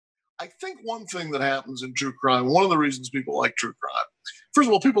I think one thing that happens in true crime, one of the reasons people like true crime, first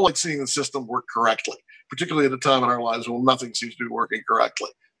of all, people like seeing the system work correctly, particularly at a time in our lives when nothing seems to be working correctly.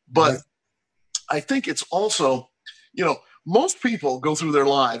 But Right. I think it's also, most people go through their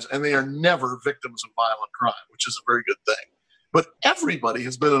lives and they are never victims of violent crime, which is a very good thing. But everybody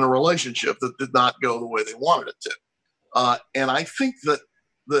has been in a relationship that did not go the way they wanted it to. And I think that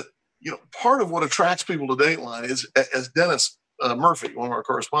part of what attracts people to Dateline is, as Dennis Murphy, one of our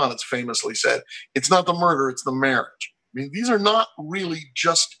correspondents, famously said, it's not the murder, it's the marriage. I mean, these are not really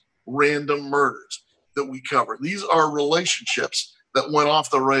just random murders that we cover. These are relationships that went off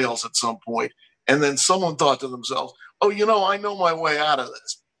the rails at some point, and then someone thought to themselves, "Oh, I know my way out of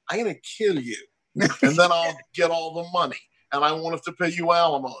this. I'm going to kill you, and then I'll get all the money, and I won't have to pay you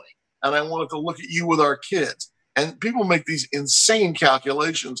alimony, and I won't have to look at you with our kids." And people make these insane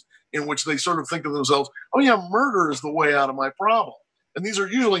calculations in which they sort of think to themselves, "Oh yeah, murder is the way out of my problem." And these are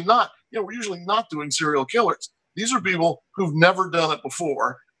usually not, we're usually not doing serial killers. These are people who've never done it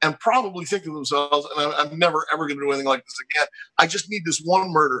before and probably think to themselves, and I'm never ever going to do anything like this again. I just need this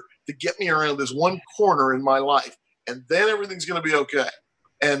one murder to get me around this one corner in my life, and then everything's going to be okay.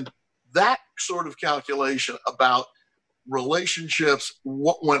 And that sort of calculation about relationships,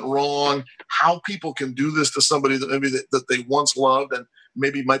 what went wrong, how people can do this to somebody that maybe that they once loved and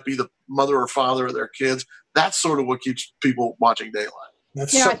maybe might be the mother or father of their kids. That's sort of what keeps people watching Dayline.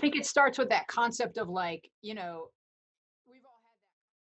 That's I so think it starts with that concept of